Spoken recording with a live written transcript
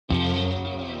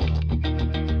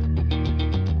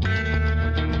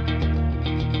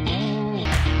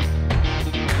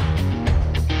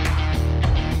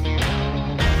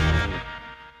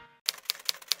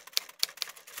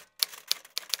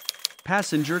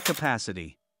Passenger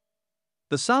capacity.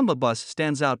 The Samba bus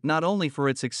stands out not only for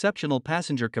its exceptional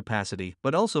passenger capacity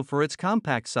but also for its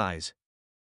compact size.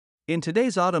 In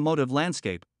today's automotive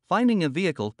landscape, finding a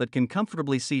vehicle that can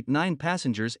comfortably seat 9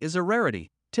 passengers is a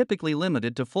rarity, typically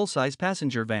limited to full-size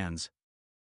passenger vans.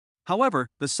 However,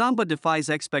 the Samba defies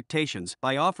expectations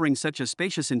by offering such a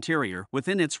spacious interior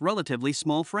within its relatively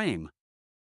small frame.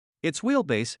 Its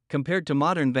wheelbase, compared to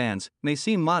modern vans, may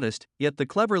seem modest, yet the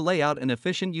clever layout and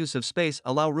efficient use of space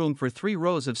allow room for 3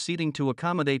 rows of seating to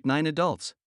accommodate 9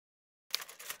 adults.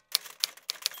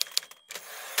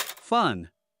 Fun.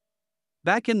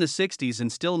 Back in the 60s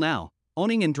and still now,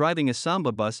 owning and driving a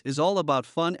Samba bus is all about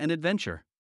fun and adventure.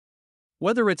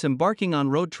 Whether it's embarking on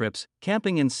road trips,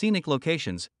 camping in scenic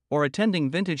locations, or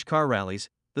attending vintage car rallies,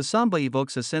 the Samba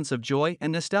evokes a sense of joy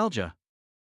and nostalgia.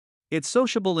 Its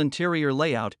sociable interior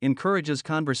layout encourages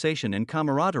conversation and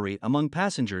camaraderie among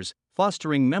passengers,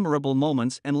 fostering memorable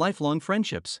moments and lifelong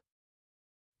friendships.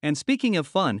 And speaking of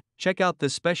fun, check out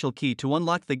this special key to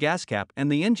unlock the gas cap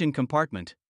and the engine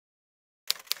compartment.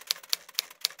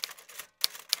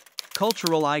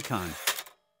 Cultural icon.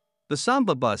 The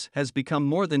Samba bus has become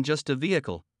more than just a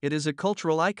vehicle, it is a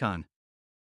cultural icon.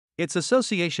 Its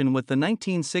association with the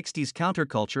 1960s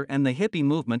counterculture and the hippie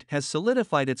movement has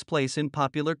solidified its place in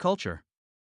popular culture.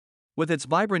 With its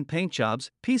vibrant paint jobs,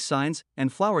 peace signs,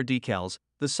 and flower decals,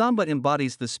 the Samba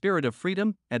embodies the spirit of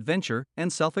freedom, adventure,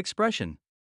 and self-expression.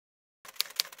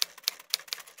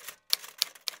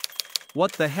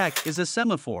 What the heck is a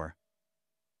semaphore?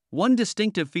 One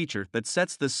distinctive feature that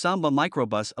sets the Samba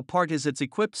Microbus apart is its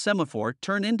equipped semaphore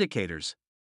turn indicators.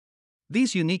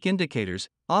 These unique indicators,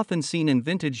 often seen in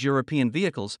vintage European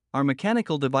vehicles, are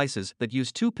mechanical devices that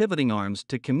use 2 pivoting arms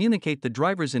to communicate the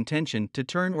driver's intention to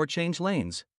turn or change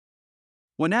lanes.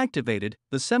 When activated,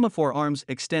 the semaphore arms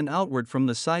extend outward from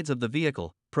the sides of the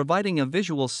vehicle, providing a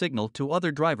visual signal to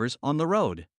other drivers on the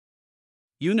road.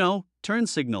 Turn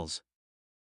signals.